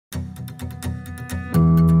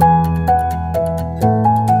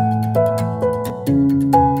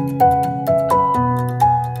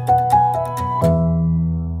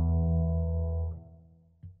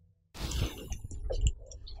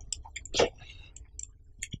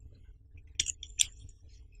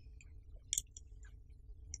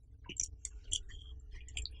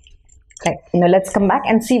Right. Now let's come back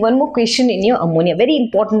and see one more question in your ammonia. Very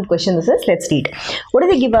important question this is. Let's read. What do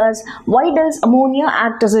they give us? Why does ammonia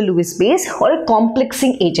act as a Lewis base or a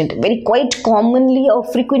complexing agent? Very quite commonly or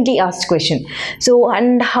frequently asked question. So,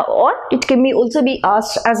 and how, or it can be also be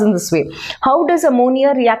asked as in this way. How does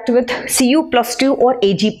ammonia react with Cu plus 2 or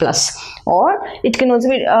Ag plus? Or it can also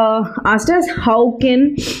be asked as how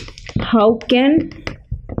can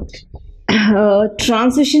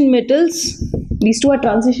transition metals, these two are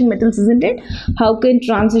transition metals, isn't it? How can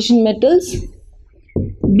transition metals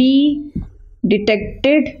be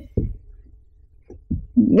detected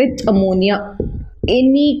with ammonia?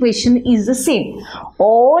 Any question is the same.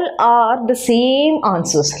 All are the same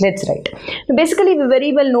answers. Let's write. Basically, we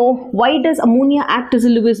very well know why does ammonia act as a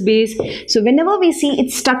Lewis base. So whenever we see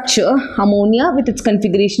its structure, ammonia with its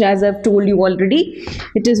configuration, as I've told you already,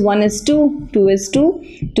 it is 1s2,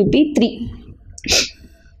 2s2, 2p3.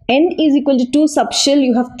 N is equal to 2 subshell.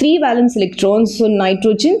 You have 3 valence electrons. So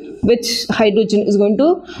nitrogen, which hydrogen is going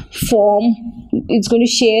to form, it's going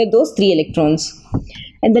to share those 3 electrons.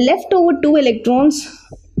 And the leftover 2 electrons,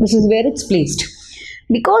 this is where it's placed.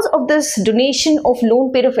 Because of this donation of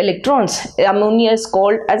lone pair of electrons, ammonia is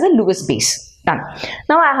called as a Lewis base. Done.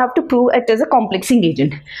 Now I have to prove it as a complexing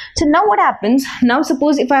agent. So now what happens? Now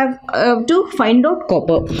suppose if I have to find out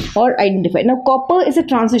copper or identify. Now copper is a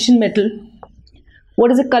transition metal.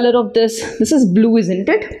 What is the color of this? This is blue, isn't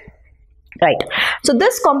it? Right. So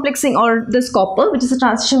this complexing or this copper, which is a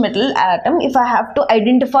transition metal atom, if I have to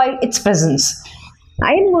identify its presence,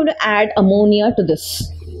 I am going to add ammonia to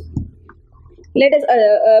this. Let us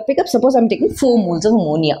pick up, suppose I am taking 4 moles of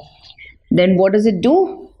ammonia. Then what does it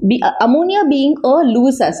do? Ammonia being a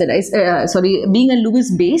Lewis acid, being a Lewis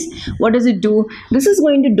base, what does it do? This is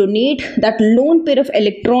going to donate that lone pair of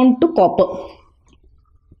electron to copper.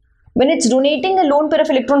 When it's donating a lone pair of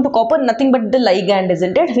electron to copper, nothing but the ligand,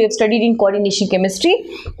 isn't it? We have studied in coordination chemistry.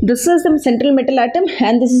 This is the central metal atom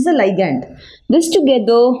and this is the ligand. This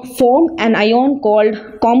together form an ion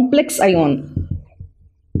called complex ion.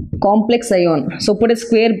 Complex ion. So put a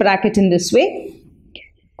square bracket in this way.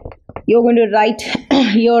 You're going to write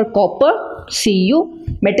your copper,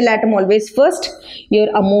 Cu, metal atom always first, your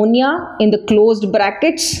ammonia in the closed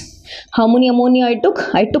brackets. How many ammonia I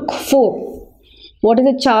took? I took 4. What is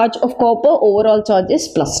the charge of copper? Overall charge is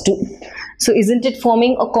plus 2. So isn't it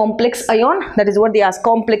forming a complex ion? That is what they ask,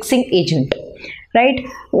 complexing agent. Right?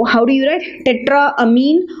 How do you write?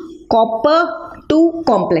 Tetraamine copper 2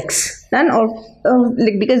 complex. Done? Or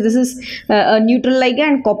because this is a neutral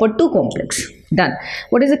ligand, copper 2 complex. Done.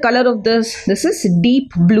 What is the color of this? This is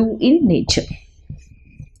deep blue in nature.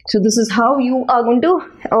 So this is how you are going to,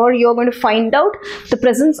 or you are going to find out the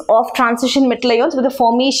presence of transition metal ions with the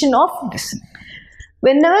formation of this.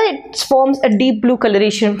 Whenever it forms a deep blue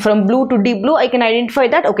coloration from blue to deep blue, I can identify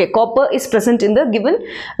that, okay, copper is present in the given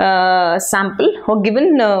sample or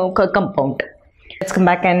given compound. Let's come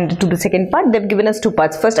back and to the second part. They've given us 2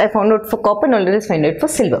 parts. First, I found out for copper, now let us find out for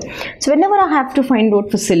silver. So whenever I have to find out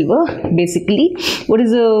for silver, basically, what is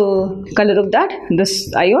the color of that?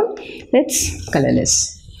 This ion, it's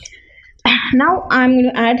colorless. Now I'm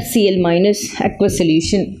going to add Cl minus aqueous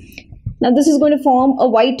solution. Now this is going to form a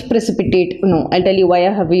white precipitate. No, I'll tell you why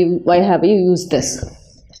have you used this.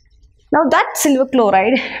 Now that silver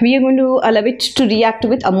chloride, we are going to allow it to react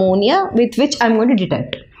with ammonia, with which I'm going to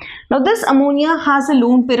detect. Now this ammonia has a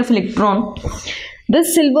lone pair of electron.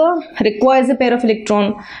 This silver requires a pair of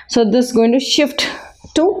electron. So this is going to shift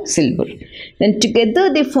to silver. Then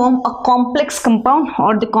together they form a complex compound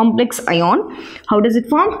or the complex ion. How does it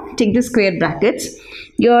form? Take the square brackets.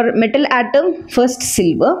 Your metal atom, first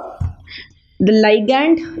silver. The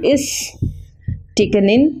ligand is taken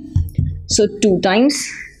in, so 2 times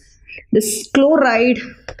this chloride,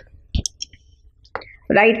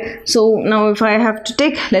 right? So now if I have to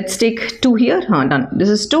take, let's take 2 here, done. This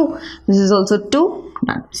is 2, this is also 2,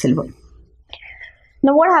 done, silver.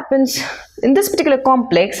 Now what happens in this particular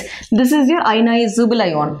complex? This is your ionizable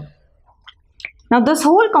ion. Now this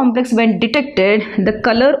whole complex, when detected, the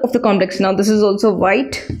color of the complex, now this is also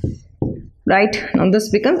white. Right, now this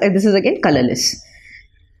becomes, this is again colorless.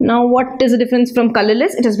 Now what is the difference from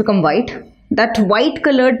colorless? It has become white. That white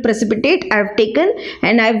colored precipitate I have taken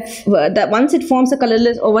and once it forms a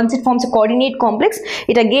colorless or once it forms a coordinate complex,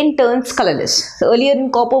 it again turns colorless. So earlier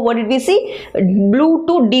in copper, what did we see? Blue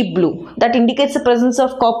to deep blue. That indicates the presence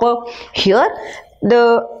of copper. Here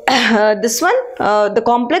this one, the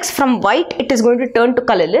complex from white, it is going to turn to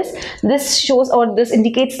colorless. This shows, or this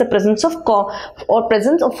indicates the presence of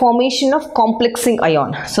formation of complexing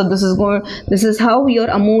ion. So this is how your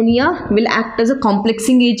ammonia will act as a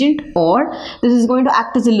complexing agent, or this is going to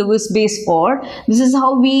act as a Lewis base, or this is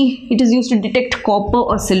how it is used to detect copper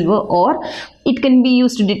or silver, or it can be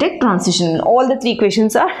used to detect transition. All the three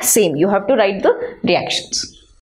equations are same. You have to write the reactions.